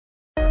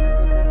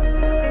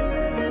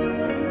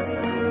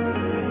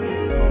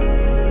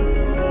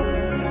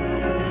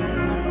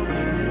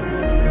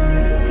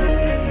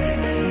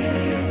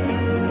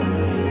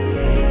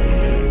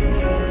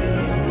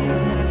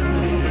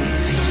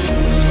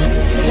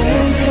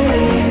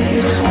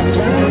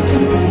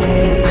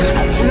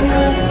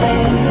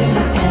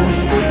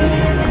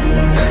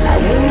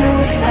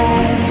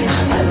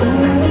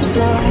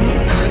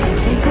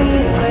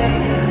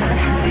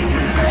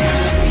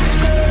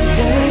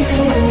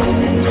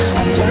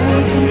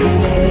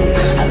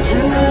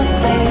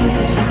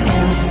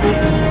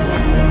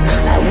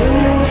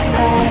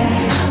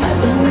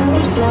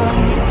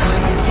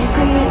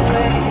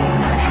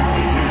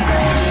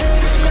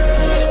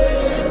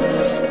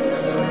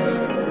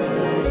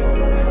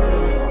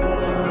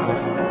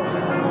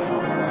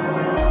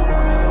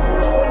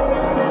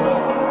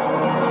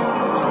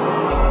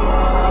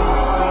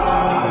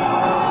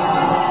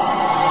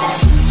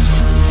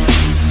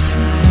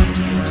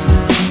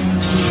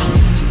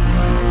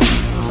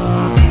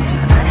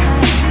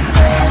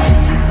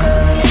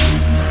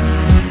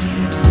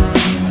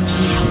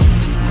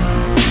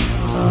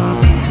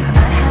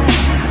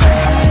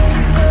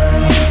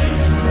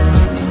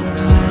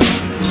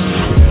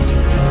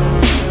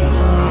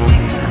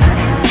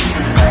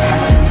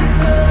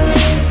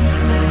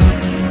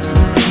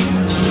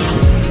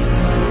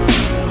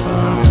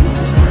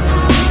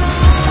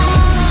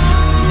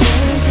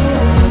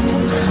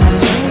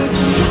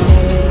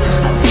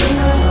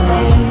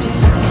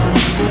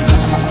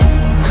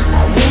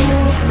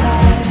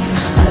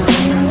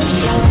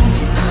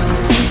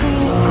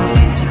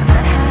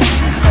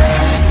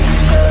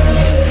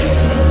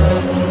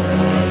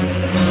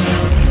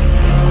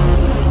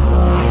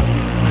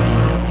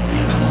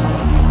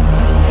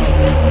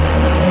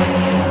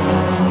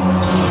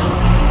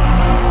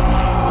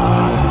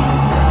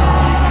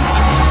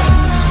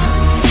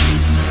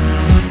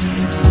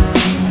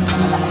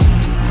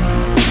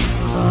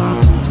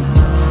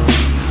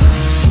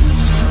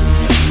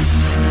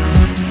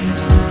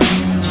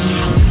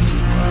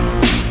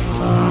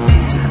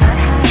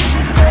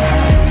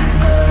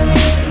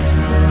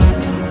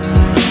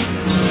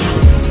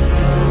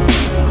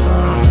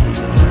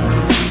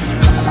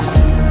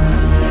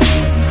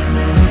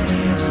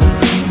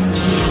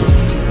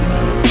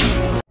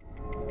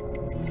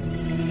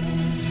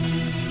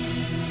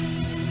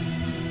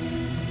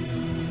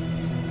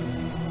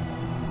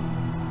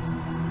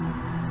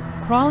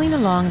Crawling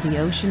along the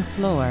ocean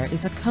floor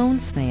is a cone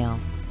snail.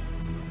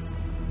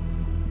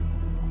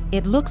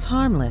 It looks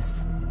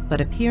harmless, but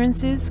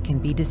appearances can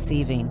be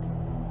deceiving.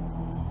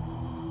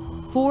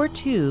 4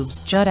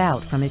 tubes jut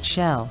out from its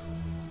shell.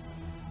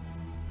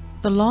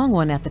 The long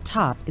one at the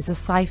top is a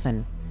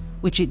siphon,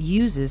 which it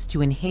uses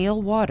to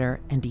inhale water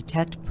and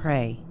detect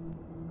prey.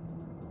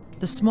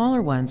 The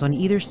smaller ones on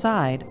either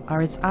side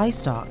are its eye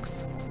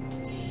stalks,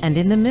 and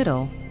in the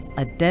middle,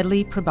 a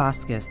deadly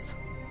proboscis.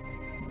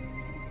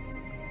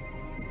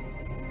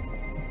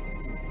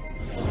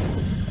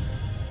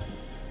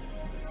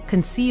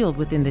 Concealed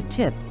within the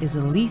tip is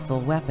a lethal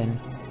weapon.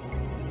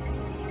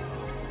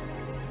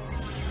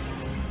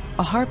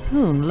 A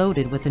harpoon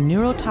loaded with a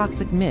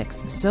neurotoxic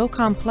mix so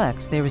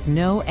complex there is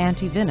no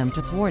anti-venom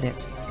to thwart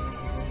it.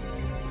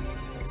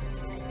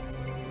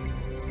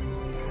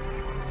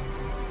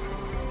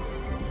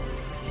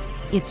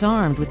 It's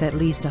armed with at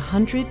least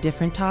 100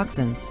 different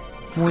toxins,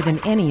 more than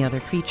any other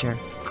creature.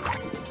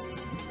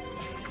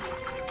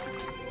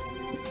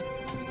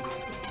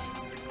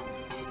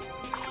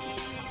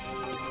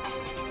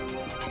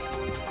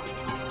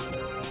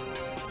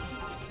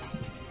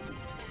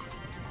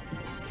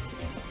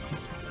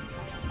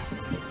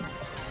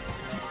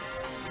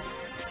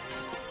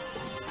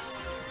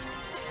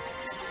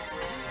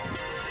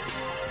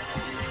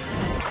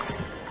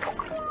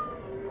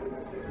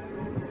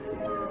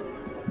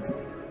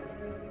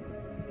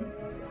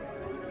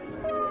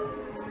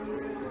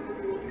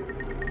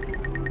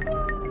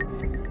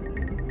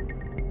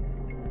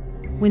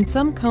 When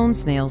some cone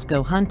snails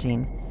go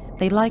hunting,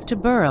 they like to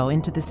burrow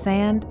into the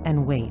sand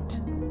and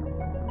wait.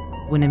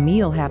 When a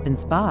meal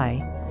happens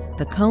by,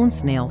 the cone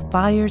snail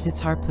fires its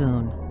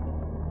harpoon.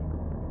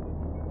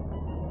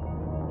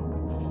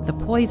 The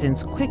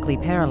poisons quickly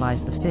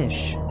paralyze the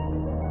fish.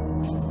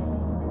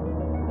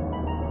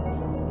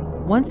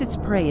 Once its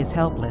prey is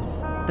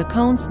helpless, the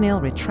cone snail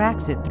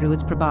retracts it through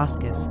its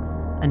proboscis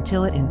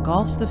until it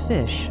engulfs the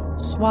fish,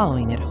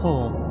 swallowing it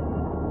whole.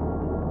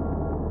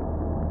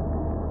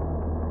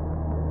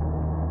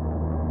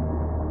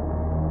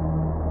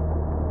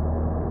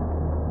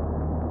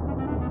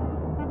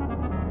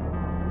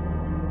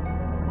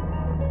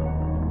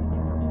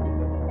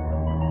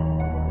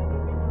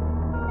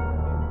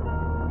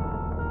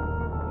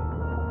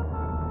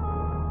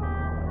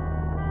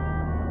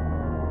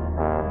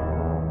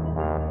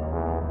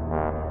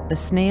 The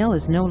snail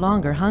is no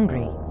longer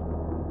hungry,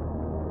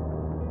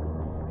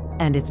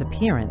 and its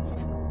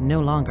appearance no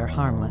longer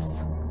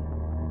harmless.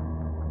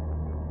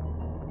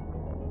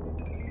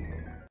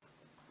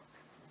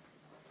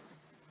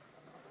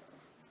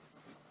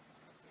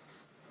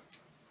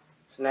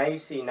 So now you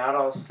see not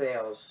all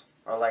snails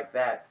are like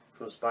that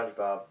from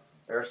SpongeBob.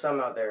 There are some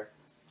out there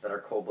that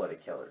are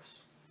cold-blooded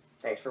killers.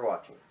 Thanks for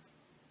watching.